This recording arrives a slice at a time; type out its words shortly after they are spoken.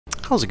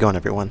How's it going,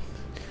 everyone?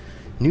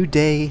 New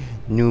day,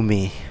 new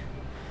me.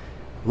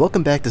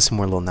 Welcome back to some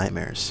more Little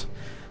Nightmares.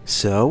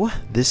 So,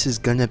 this is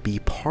gonna be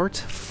part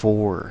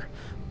 4.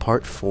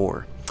 Part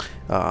 4.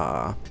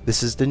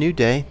 This is the new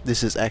day.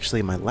 This is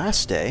actually my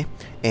last day,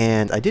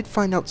 and I did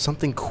find out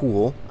something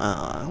cool.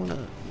 I wanna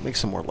make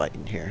some more light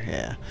in here,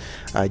 yeah.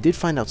 I did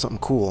find out something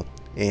cool,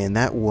 and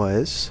that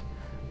was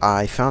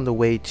I found a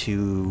way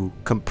to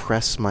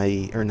compress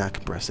my, or not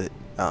compress it,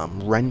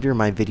 render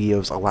my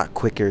videos a lot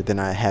quicker than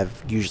I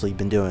have usually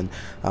been doing.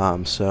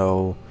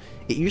 So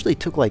it usually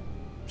took like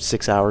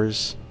 6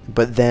 hours,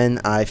 but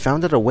then I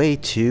found out a way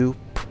to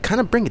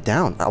kind of bring it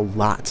down a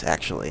lot,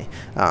 actually.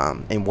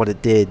 And what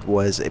it did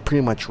was it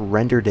pretty much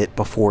rendered it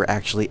before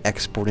actually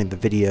exporting the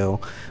video.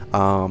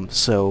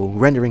 So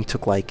rendering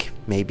took like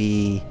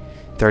maybe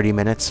 30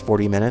 minutes,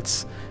 40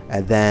 minutes,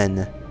 and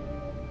then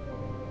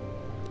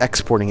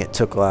exporting it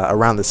took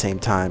around the same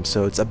time.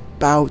 So it's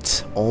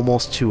about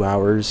almost 2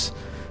 hours,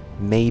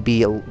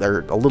 maybe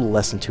or a little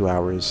less than 2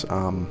 hours,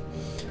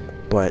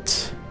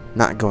 but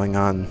not rambling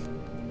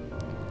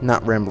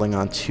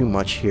on too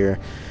much here.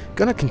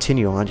 Gonna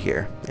continue on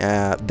here.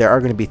 There are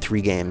going to be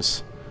 3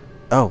 games.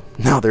 Oh,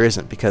 no, there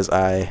isn't, because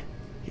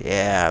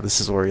yeah, this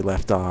is where we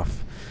left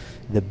off.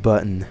 The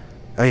button.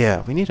 Oh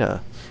yeah, we need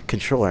a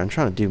controller. I'm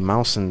trying to do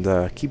mouse and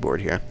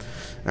keyboard here.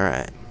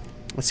 Alright,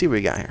 let's see what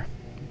we got here.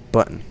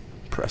 Button.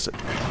 Press it.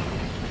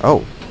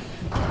 Oh.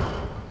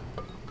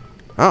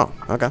 Oh,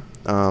 okay.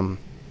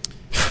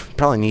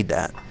 Probably need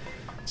that.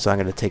 So I'm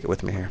going to take it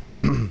with me here.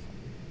 I'm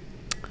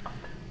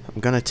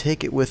going to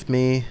take it with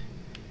me,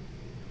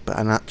 but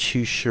I'm not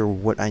too sure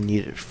what I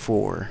need it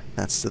for.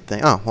 That's the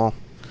thing. Oh, well,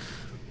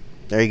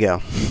 there you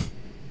go.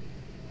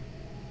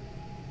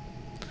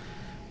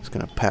 Just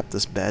going to pop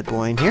this bad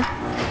boy in here.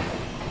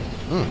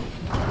 Well,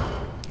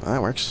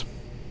 that works.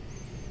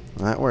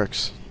 That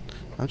works.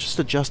 I'm just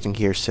adjusting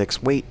here,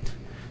 6. Wait.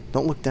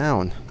 Don't look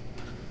down.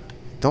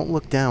 Don't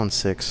look down,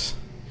 6.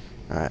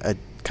 Alright, I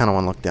kind of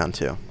want to look down,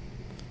 too.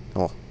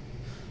 Well,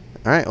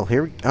 alright, well,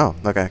 here we... Oh,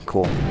 okay,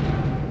 cool.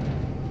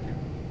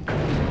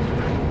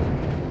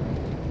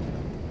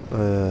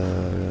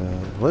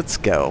 Let's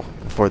go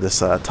before this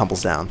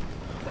tumbles down.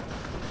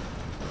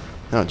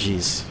 Oh,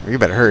 jeez. You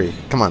better hurry.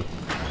 Come on.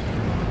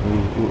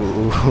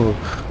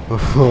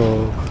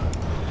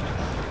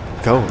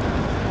 Go.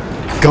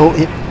 Go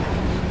in.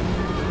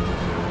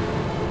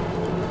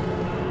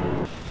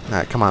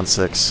 Alright, come on,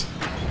 6.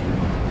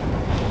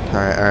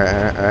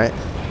 Alright.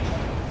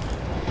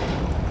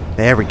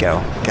 There we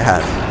go.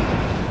 God.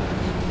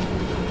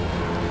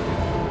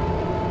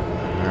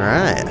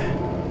 Alright.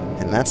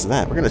 And that's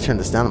that. We're going to turn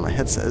this down on my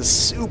headset. It's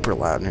super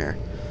loud in here.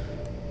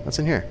 What's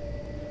in here?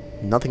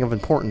 Nothing of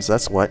importance,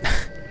 that's what.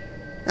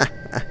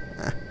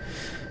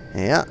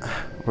 Yeah.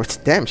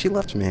 Damn, she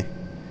left me.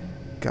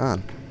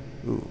 Gone.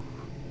 Ooh.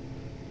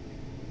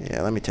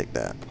 Yeah, let me take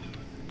that.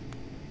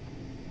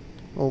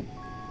 Well...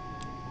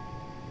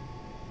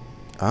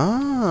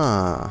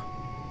 Ah.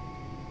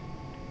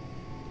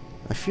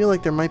 I feel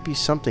like there might be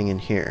something in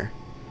here.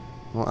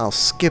 Well, I'll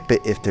skip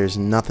it if there's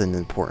nothing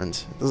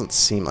important. It doesn't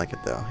seem like it,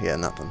 though. Yeah,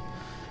 nothing.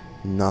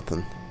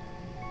 Nothing.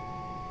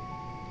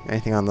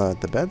 Anything on the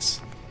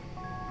beds?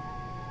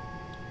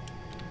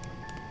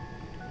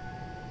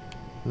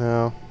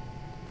 No.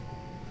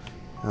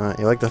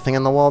 You like the thing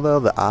on the wall, though?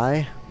 The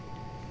eye?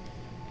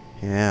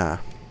 Yeah.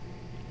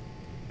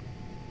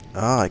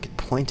 Oh, I could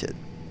point it.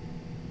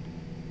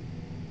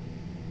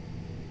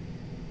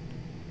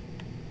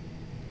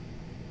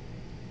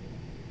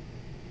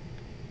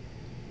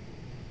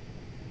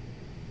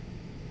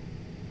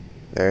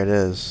 There it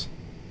is.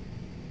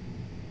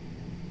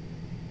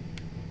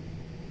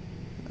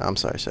 I'm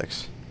sorry,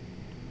 6.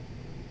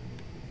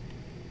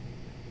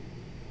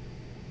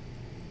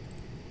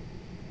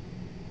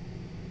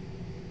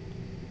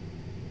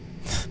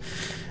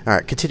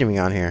 Alright, continuing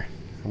on here.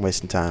 I'm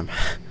wasting time.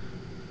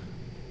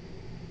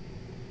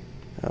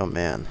 Oh,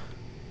 man.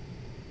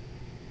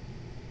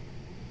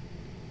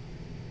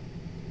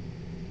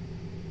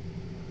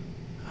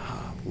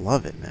 Oh,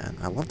 love it, man.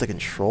 I love the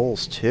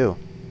controls, too.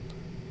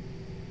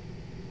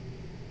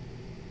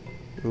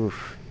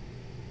 Oof.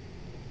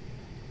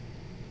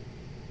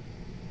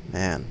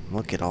 Man,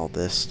 look at all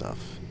this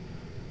stuff.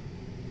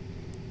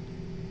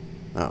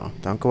 Uh-oh,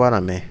 don't go out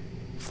on me.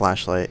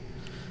 Flashlight.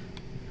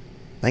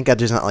 Thank God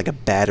there's not like a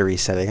battery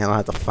setting. I don't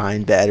have to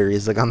find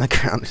batteries like on the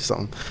ground or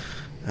something.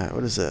 Alright,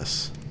 what is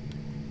this?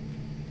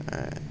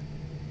 Alright.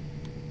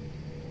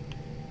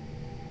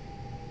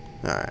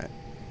 Alright.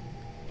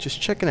 Just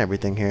checking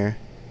everything here.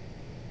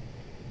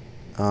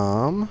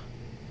 Alright,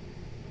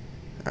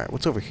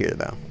 what's over here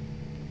though?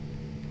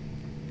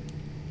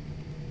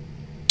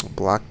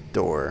 Blocked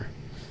door.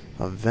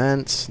 A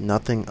vent.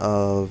 Nothing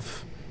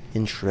of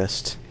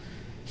interest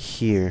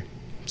here.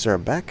 Is there a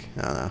back?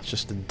 I don't know. It's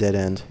just a dead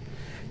end.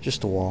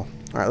 Just a wall.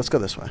 Alright, let's go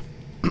this way.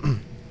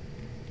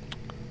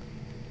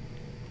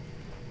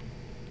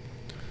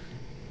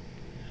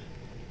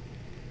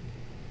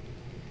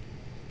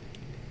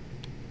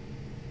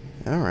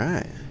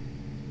 Alright.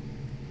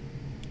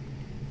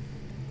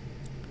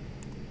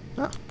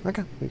 Oh,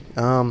 Okay.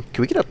 Can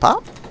we get a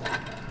pop?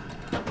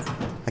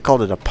 I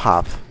called it a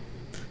pop.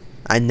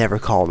 I never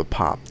call it a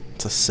pop.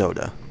 It's a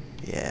soda.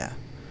 Yeah.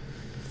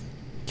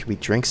 Can we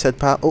drink said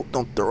pop? Oh,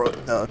 don't throw it.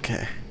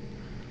 Okay.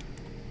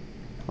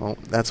 Oh,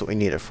 that's what we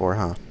need it for,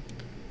 huh?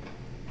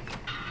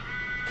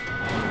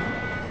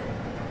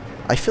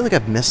 I feel like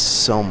I've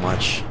missed so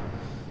much.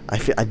 I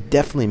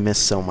definitely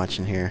missed so much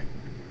in here.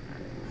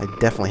 I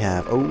definitely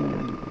have.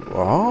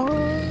 Oh.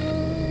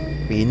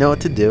 We know what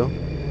to do.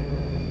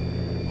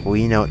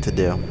 We know what to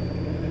do.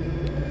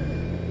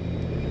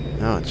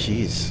 Oh,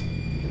 jeez.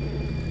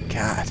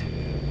 God.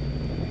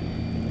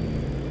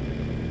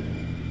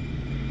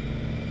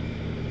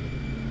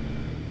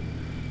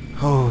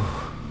 Oh.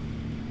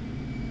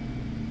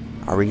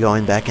 Are we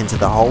going back into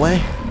the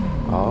hallway?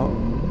 Oh,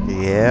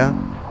 yeah.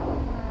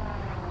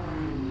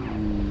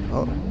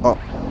 Oh,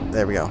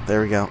 there we go.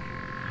 There we go.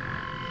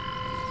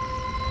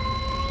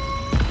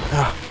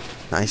 Ah,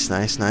 nice,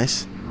 nice,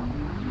 nice.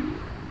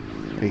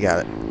 We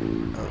got it.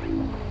 Oh.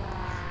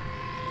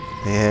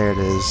 There it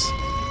is.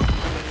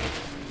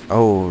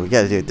 Oh, we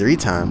gotta do it 3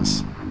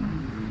 times.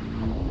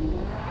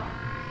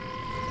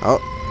 Oh.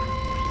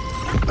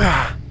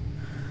 Ah.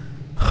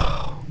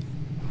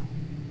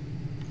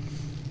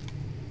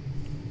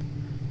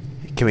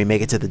 Can we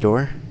make it to the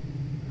door?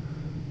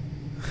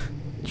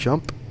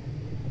 Jump.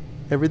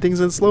 Everything's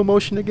in slow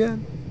motion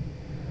again.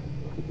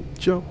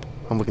 Jump.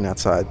 I'm looking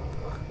outside.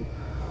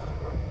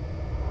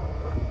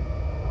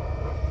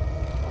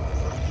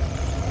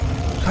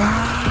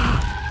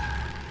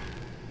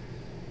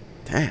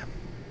 Damn.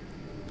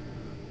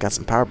 Got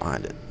some power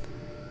behind it.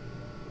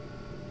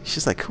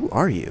 She's like, who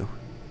are you?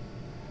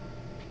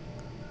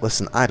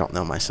 Listen, I don't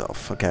know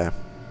myself, okay?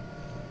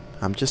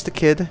 I'm just a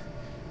kid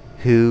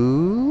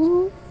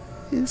who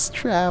is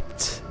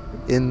trapped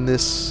in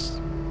this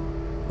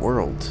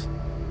world.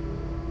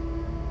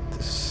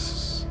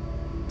 This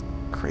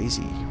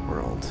crazy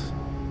world.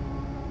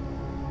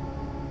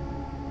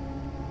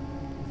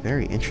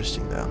 Very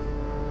interesting, though.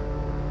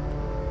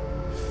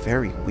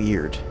 Very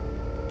weird.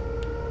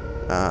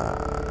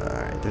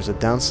 Alright, there's a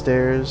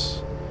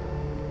downstairs.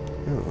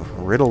 Ooh,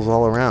 riddles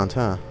all around,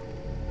 huh?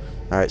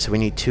 Alright, so we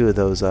need 2 of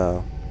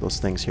those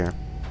things here.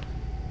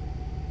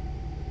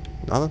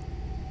 Nothing?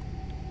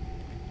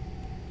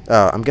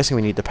 Oh, I'm guessing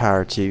we need the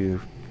power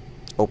to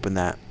open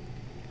that.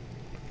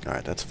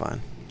 Alright, that's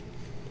fine.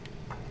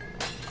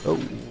 Oh,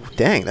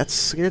 dang, that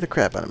scared the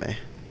crap out of me.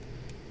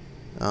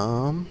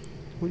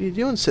 What are you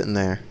doing sitting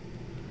there?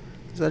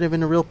 Is that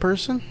even a real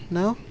person?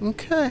 No?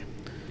 Okay.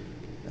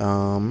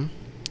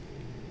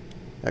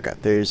 Okay,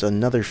 there's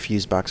another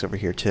fuse box over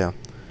here, too.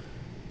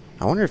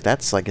 I wonder if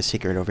that's like a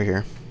secret over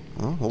here.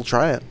 Well, we'll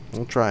try it.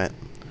 We'll try it.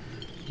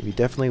 We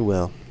definitely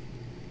will.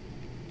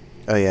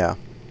 Oh, yeah.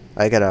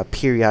 I gotta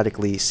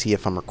periodically see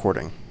if I'm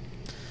recording.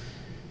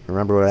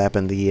 Remember what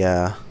happened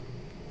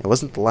it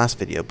wasn't the last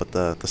video, but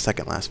the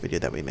second last video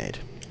that we made.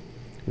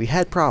 We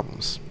had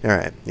problems.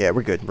 Alright, yeah,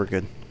 we're good, we're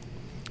good.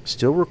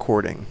 Still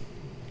recording.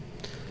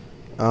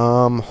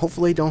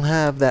 Hopefully don't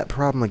have that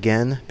problem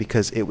again,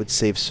 because it would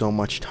save so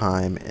much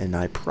time, and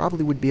I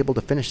probably would be able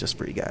to finish this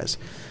for you guys.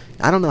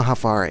 I don't know how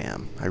far I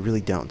am. I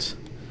really don't.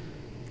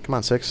 Come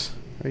on, 6.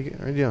 What are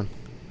you doing?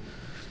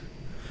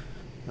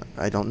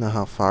 I don't know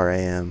how far I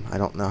am. I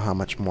don't know how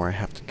much more I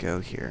have to go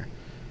here.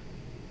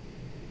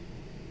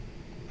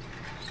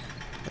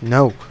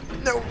 No.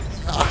 No.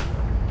 Ah.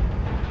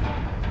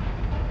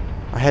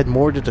 I had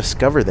more to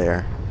discover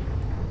there.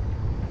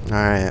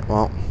 Alright,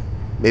 well,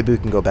 maybe we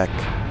can go back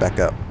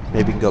up.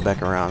 Maybe we can go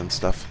back around and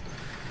stuff.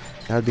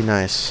 That would be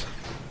nice.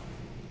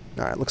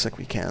 Alright, looks like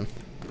we can.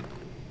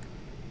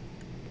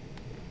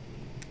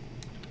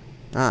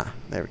 Ah,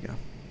 there we go.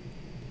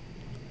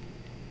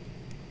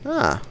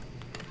 Ah.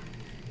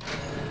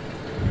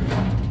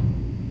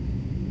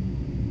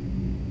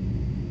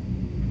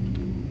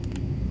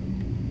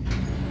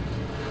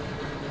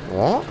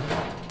 What?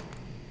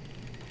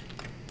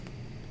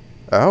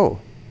 Oh.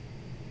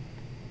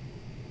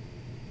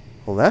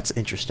 Well, that's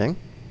interesting.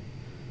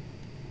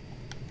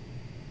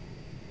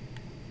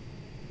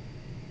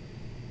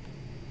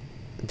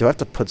 Do I have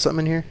to put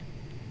something in here?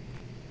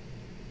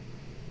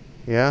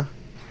 Yeah?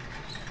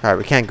 Alright,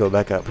 we can't go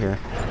back up here.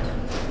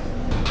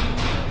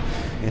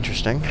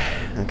 Interesting.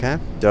 Okay.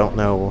 Don't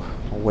know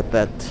what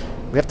that...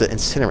 We have to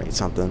incinerate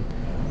something.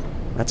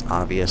 That's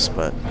obvious,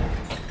 but...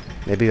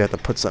 Maybe we have to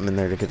put something in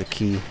there to get the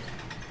key.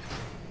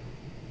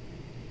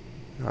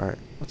 Alright,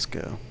 let's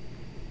go.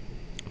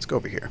 Let's go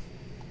over here.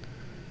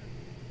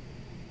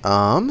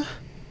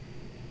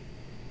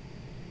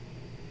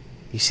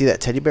 You see that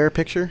teddy bear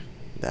picture?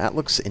 That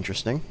looks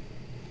interesting.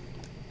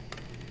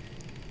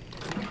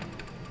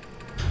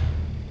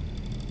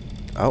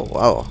 Oh,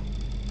 whoa.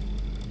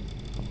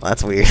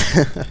 That's weird.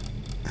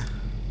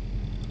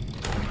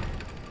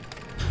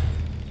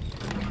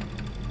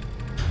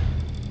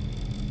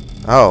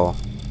 Oh.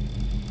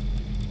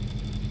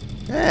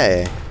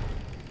 Hey.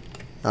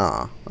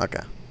 Oh,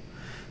 okay.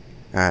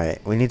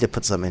 Alright, we need to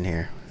put some in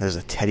here. There's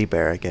a teddy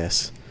bear, I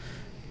guess.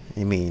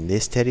 You mean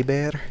this teddy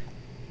bear?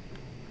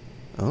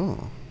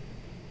 Oh.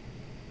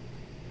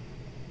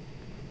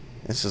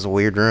 This is a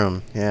weird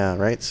room. Yeah,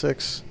 right,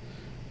 6?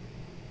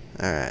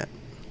 Alright.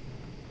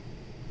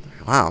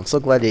 Wow, I'm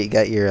so glad that you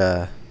got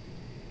your,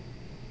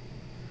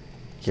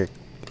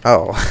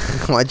 oh,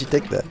 why'd you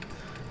take that?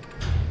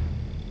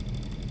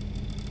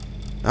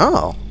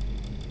 Oh.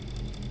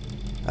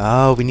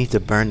 Oh, we need to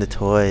burn the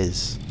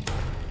toys.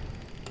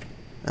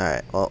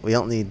 Alright, well, we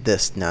don't need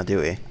this now,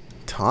 do we?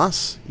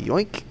 Toss?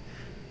 Yoink.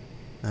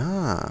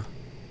 Ah.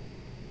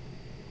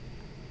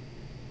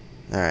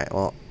 Alright,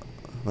 well,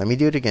 let me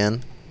do it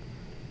again.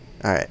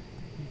 Alright.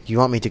 You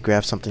want me to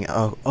grab something?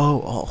 Oh,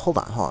 hold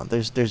on.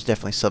 There's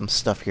definitely some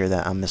stuff here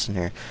that I'm missing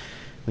here.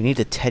 We need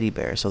a teddy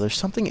bear, so there's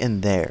something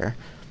in there.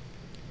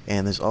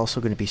 And there's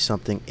also going to be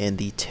something in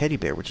the teddy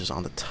bear, which is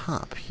on the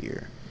top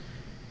here.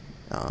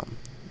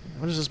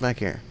 What is this back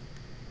here?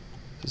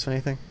 Is this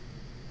anything?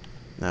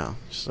 No,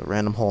 just a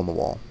random hole in the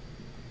wall.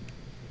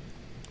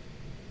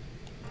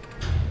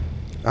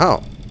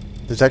 Oh,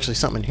 there's actually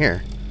something in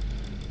here.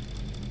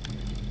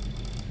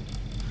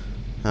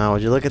 Oh,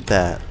 would you look at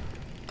that?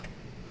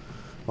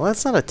 Well,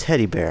 that's not a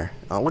teddy bear.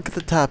 Oh, look at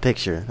the top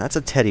picture. That's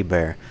a teddy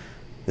bear.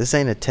 This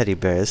ain't a teddy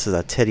bear. This is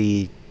a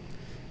teddy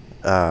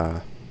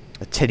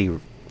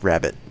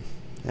rabbit.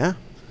 Yeah?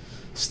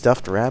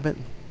 Stuffed rabbit?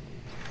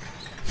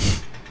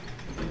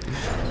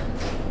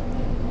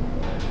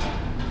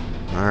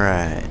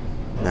 Alright.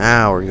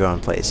 Now we're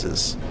going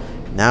places.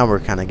 Now we're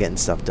kind of getting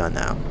stuff done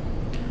now.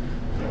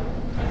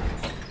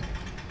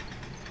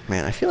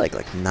 Man, I feel like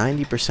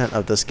 90%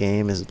 of this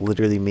game is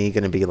literally me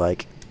going to be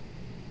like,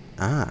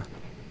 ah,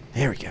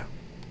 there we go.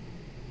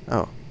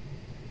 Oh.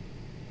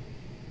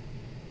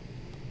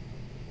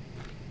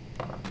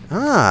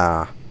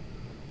 Ah.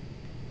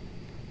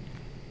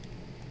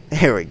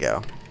 There we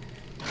go.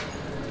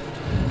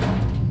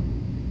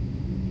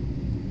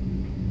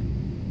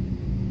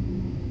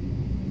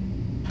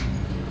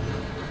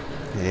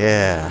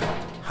 Yeah.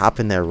 Hop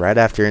in there right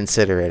after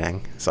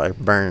incinerating. So I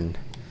burned.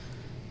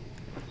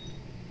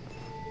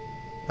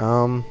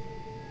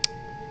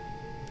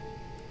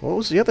 What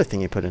was the other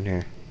thing you put in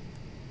here?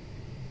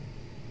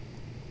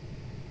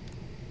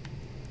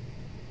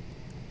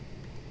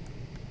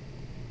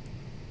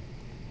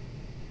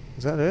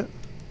 Is that it?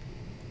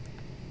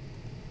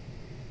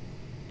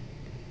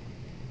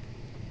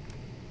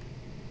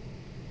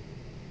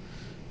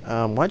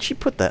 Why'd she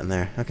put that in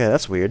there? Okay,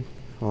 that's weird.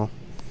 Well,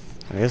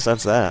 I guess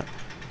that's that.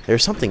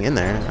 There's something in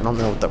there. I don't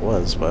know what that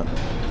was, but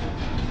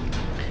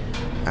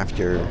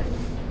after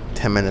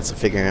 10 minutes of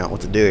figuring out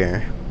what to do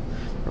here,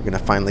 we're gonna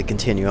finally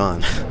continue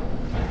on.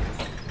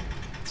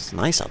 It's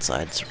nice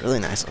outside. It's really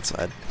nice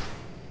outside.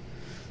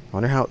 I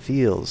wonder how it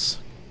feels.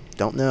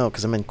 Don't know,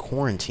 because I'm in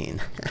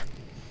quarantine.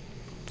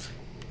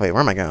 Wait,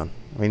 where am I going?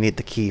 We need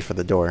the key for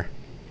the door.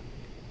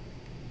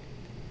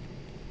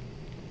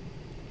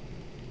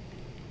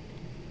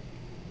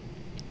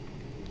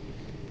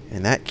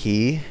 And that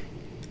key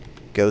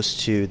goes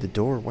to the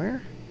door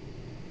where?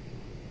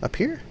 Up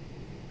here?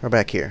 Or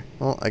back here?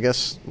 Well, I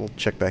guess we'll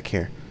check back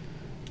here.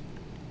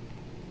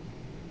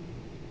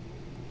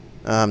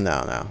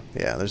 No.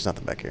 Yeah, there's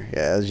nothing back here.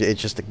 Yeah,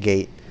 it's just a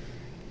gate.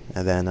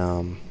 And then,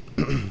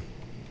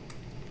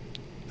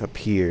 up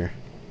here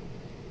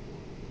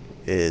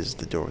is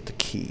the door with the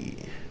key.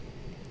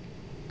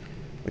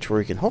 Which where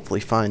we can hopefully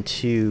find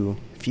 2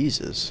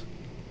 fuses.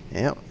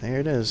 Yep, there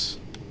it is.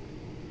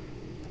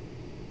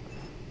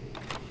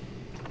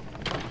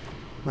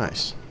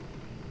 Nice.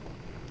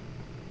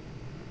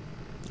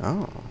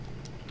 Oh.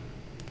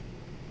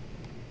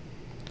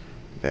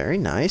 Very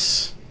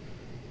nice.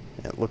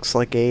 It looks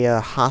like a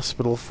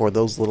hospital for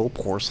those little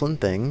porcelain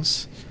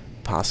things.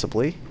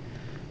 Possibly.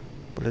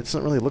 But it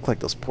doesn't really look like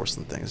those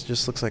porcelain things. It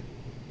just looks like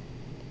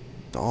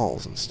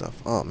dolls and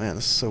stuff. Oh man,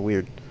 this is so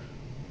weird.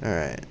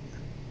 Alright.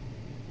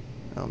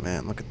 Oh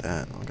man, look at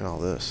that. Look at all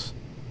this.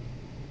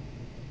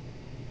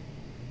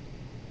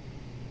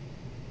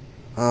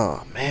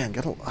 Oh man,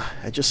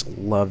 I just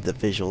love the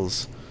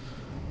visuals.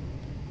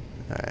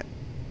 Alright.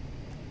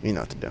 You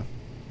know what to do.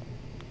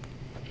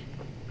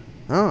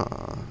 Oh,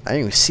 I didn't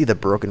even see the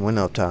broken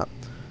window up top.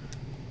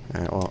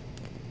 Alright, well,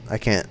 I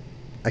can't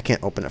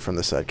open it from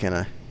this side, can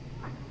I?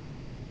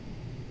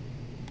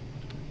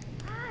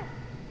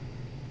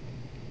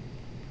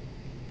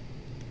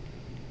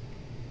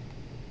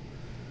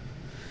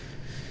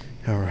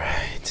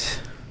 Alright.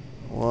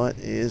 What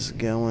is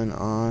going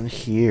on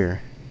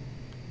here?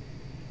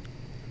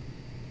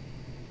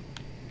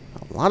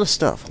 A lot of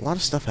stuff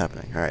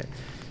happening. Alright.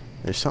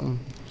 There's something.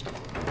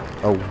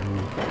 Oh.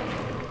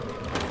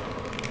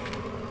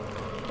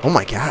 Oh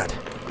my god.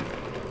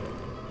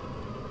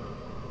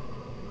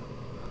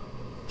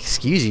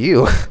 Excuse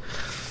you.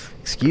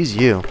 Excuse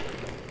you.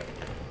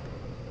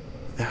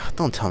 Ugh,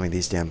 don't tell me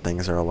these damn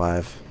things are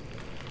alive.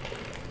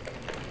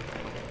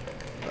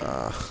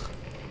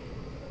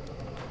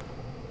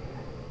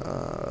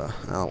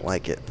 I don't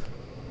like it.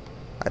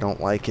 I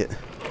don't like it.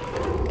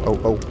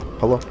 Oh,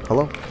 hello.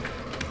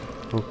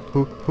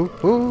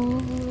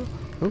 Oh.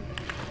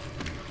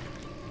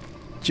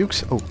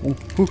 Jukes. Oh, ooh.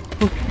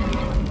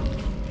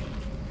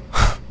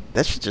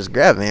 That should just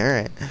grab me,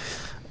 alright.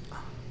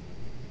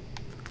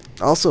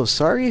 Also,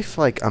 sorry if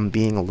like I'm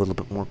being a little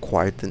bit more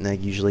quiet than I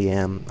usually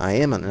am. I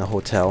am in a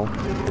hotel,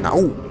 and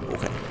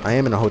okay, I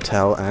am in a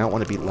hotel, and I don't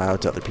want to be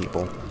loud to other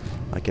people,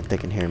 like if they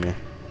can hear me.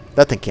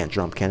 That thing can't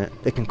jump, can it?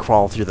 It can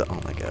crawl through the. Oh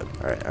my god!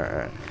 All right, all right, all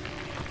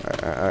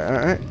right, all right,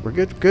 all right. We're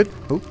good, good.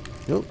 Oh,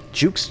 no,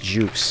 jukes,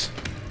 jukes.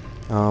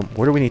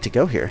 Where do we need to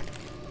go here?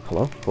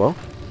 Hello, hello.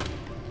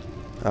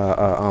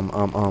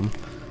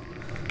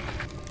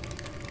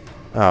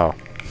 Oh.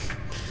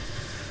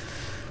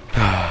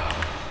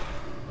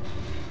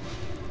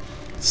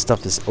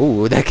 Stuff is.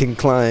 Oh, that can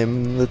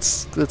climb.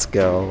 Let's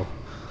go.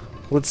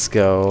 Let's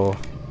go.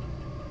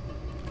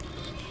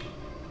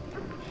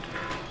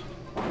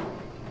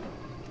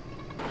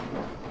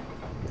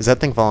 Is that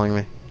thing following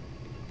me?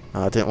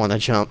 I didn't want to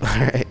jump. All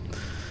right.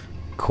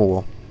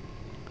 Cool.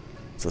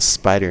 It's a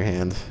spider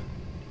hand.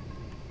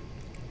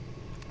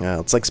 Yeah,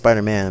 it's like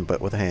Spider-Man,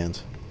 but with a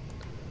hand.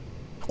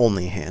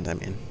 Only a hand, I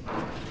mean.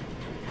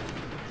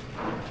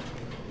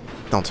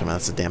 Don't tell me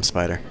that's a damn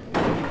spider.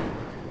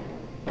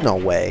 No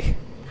way.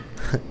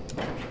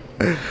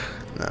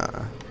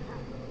 Nah.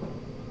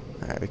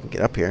 Alright, we can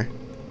get up here.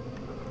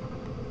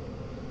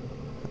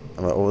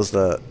 What was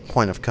the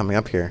point of coming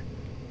up here?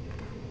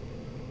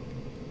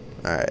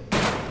 Alright.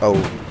 Oh.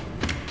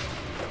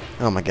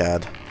 Oh my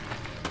god.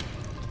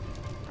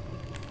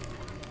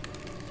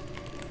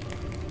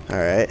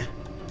 Alright.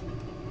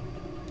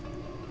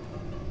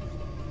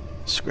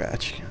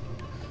 Scratch.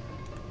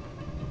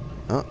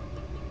 Oh.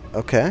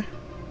 Okay.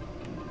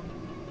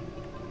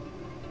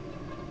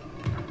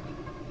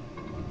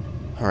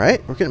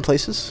 Alright, we're getting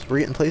places. We're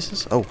getting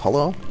places. Oh,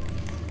 hello.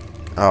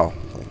 Oh.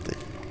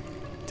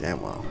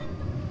 Damn well.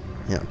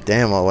 Yeah,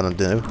 damn well what I'm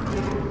doing.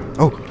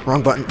 Oh,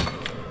 wrong button.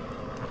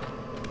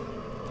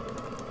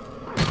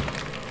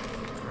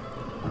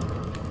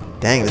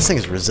 Dang, this thing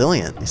is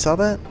resilient. You saw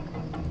that?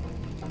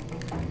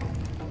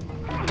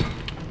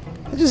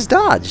 I just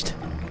dodged.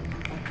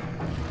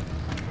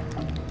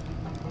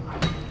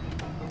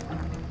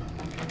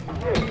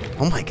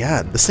 Oh my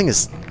god, this thing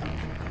is...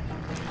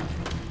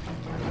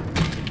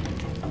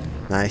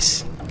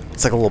 Nice.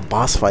 It's like a little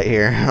boss fight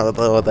here with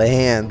the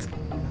hand.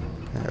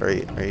 Where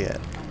are you at?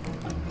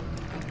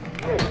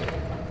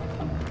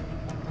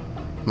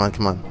 Come on,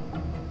 come on.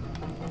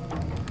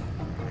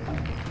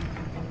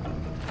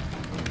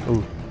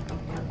 Ooh.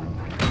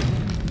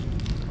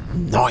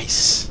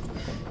 Nice!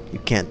 You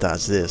can't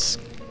dodge this.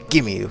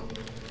 Gimme you.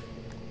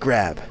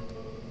 Grab.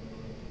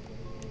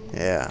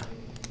 Yeah.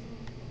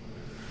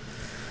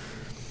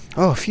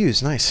 Oh,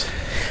 fuse. Nice.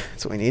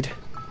 That's what we need.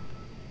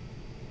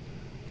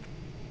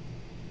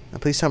 Now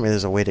please tell me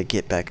there's a way to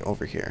get back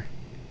over here.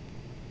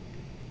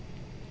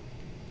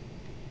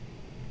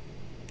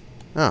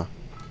 Oh.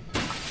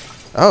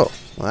 Oh,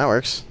 well that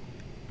works.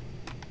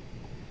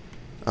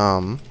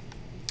 I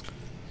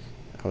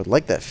would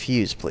like that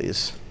fuse,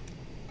 please.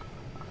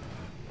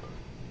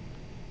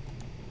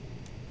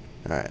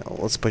 Alright, well,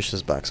 let's push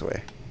this box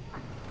away.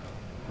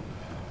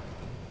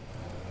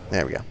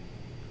 There we go.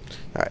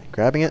 Alright,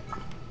 grabbing it.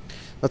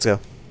 Let's go.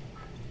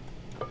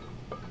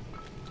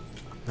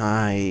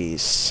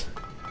 Nice.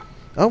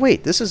 Oh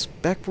wait, this is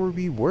back where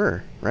we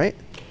were, right?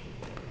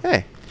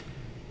 Hey.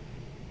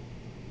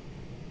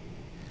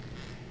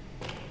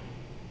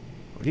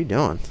 What are you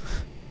doing?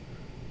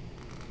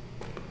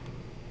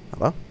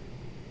 Hello?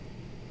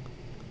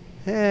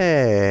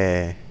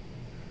 Hey.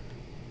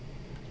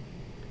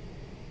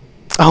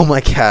 Oh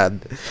my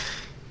god.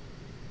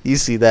 You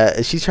see that?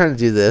 Is she trying to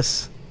do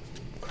this?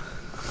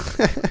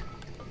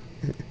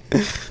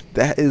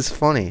 That is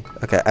funny.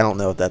 Okay, I don't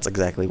know if that's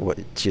exactly what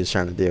she was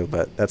trying to do,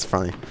 but that's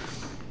funny.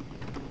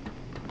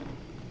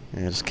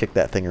 Yeah, just kick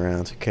that thing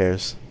around. Who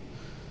cares?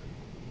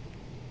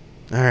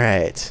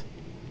 Alright.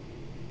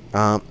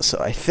 So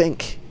I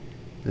think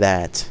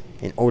that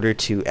in order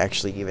to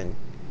actually even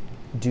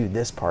do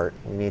this part,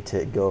 we need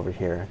to go over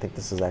here. I think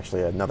this is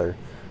actually another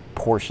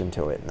portion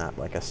to it, not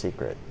like a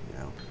secret, you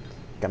know,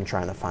 like I'm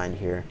trying to find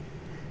here,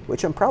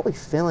 which I'm probably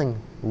feeling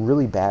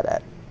really bad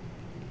at.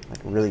 Like,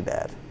 really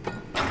bad.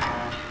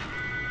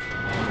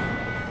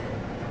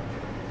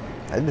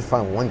 I did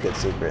find one good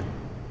secret.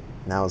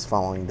 Now I was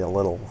following the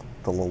little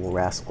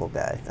rascal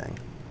guy thing.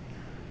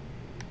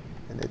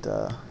 And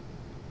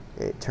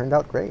it turned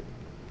out great.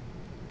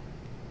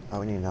 Oh,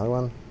 we need another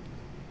one?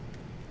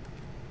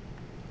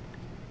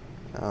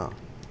 Oh.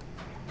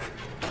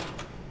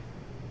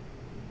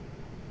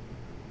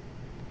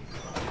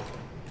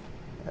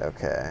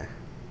 Okay.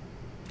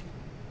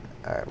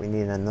 Alright, we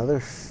need another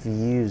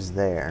fuse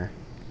there.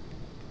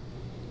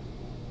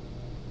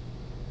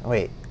 Oh,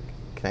 wait.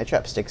 Can I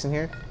trap sticks in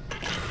here?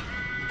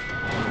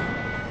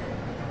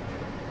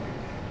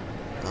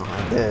 Oh,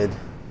 I did.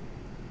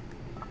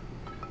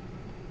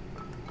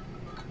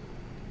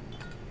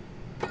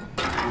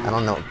 I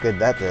don't know what good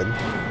that did.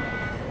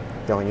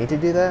 Don't we need to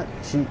do that?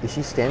 Is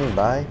she standing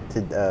by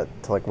to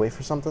like wait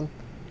for something?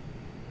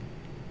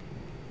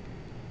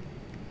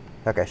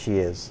 Okay, she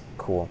is.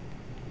 Cool.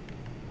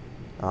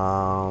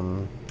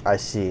 I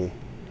see.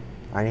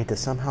 I need to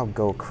somehow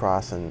go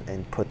across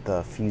and put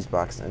the fuse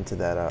box into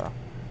that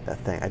that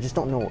thing. I just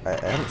don't know. I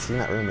haven't seen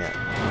that room yet.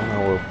 I don't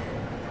know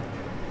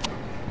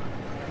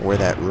where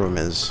that room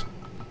is.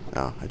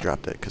 Oh, I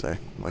dropped it because I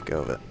let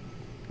go of it.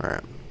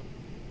 Alright.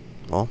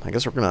 Well, I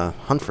guess we're gonna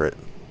hunt for it.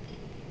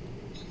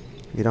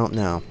 You don't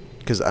know.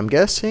 Because I'm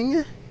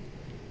guessing...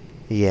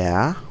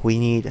 Yeah, we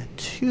need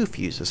 2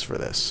 fuses for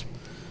this.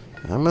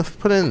 I'm gonna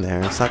put it in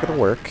there. It's not gonna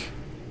work.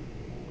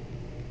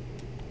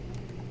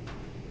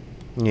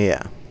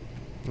 Yeah.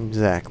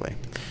 Exactly.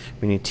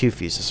 We need 2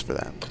 fuses for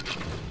that.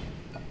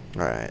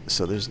 Alright,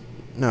 so there's...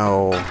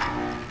 No.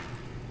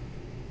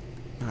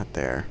 Not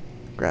there.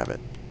 Grab it.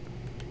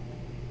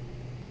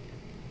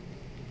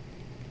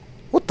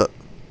 What the...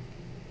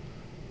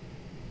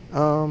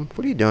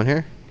 what are you doing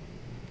here?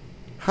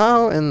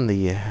 How in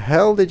the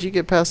hell did you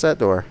get past that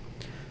door?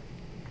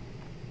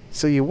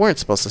 So you weren't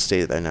supposed to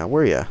stay there now,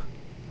 were you?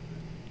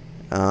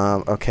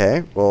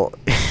 Okay, well...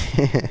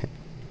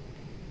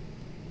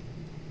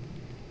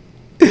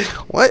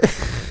 What?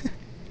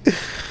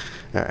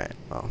 Alright,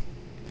 well...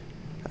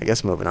 I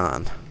guess moving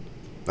on.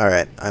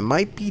 Alright, I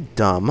might be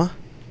dumb,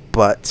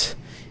 but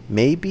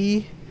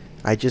maybe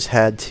I just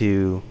had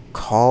to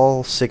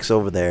call 6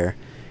 over there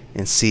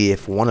and see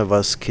if one of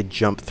us could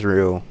jump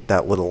through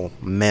that little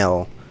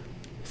mail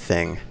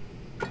thing.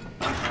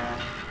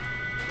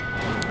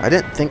 I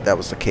didn't think that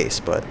was the case,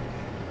 but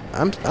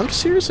I'm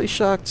seriously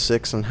shocked,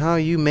 6, on how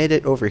you made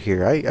it over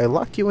here. I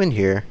locked you in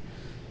here,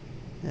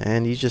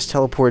 and you just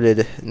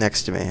teleported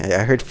next to me.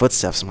 I heard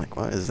footsteps. I'm like,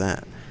 what is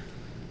that?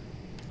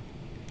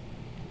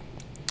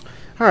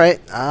 Alright,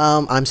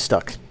 I'm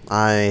stuck.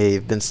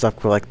 I've been stuck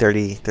for like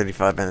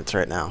 35 minutes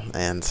right now,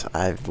 and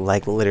I've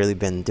like literally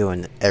been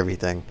doing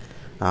everything.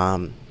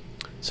 So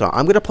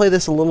I'm gonna play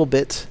this a little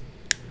bit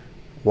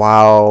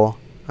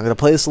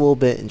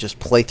and just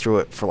play through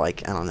it for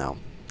like, I don't know.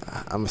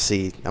 I'm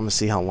gonna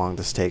see how long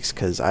this takes,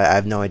 because I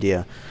have no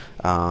idea.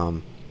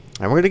 And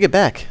we're gonna get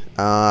back.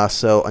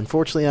 So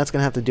unfortunately, that's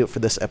gonna have to do it for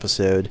this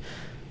episode.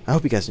 I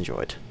hope you guys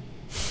enjoyed.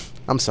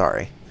 I'm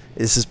sorry.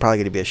 This is probably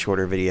gonna be a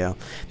shorter video.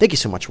 Thank you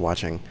so much for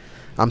watching.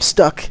 I'm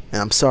stuck,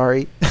 and I'm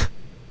sorry.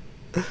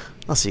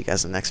 I'll see you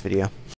guys in the next video.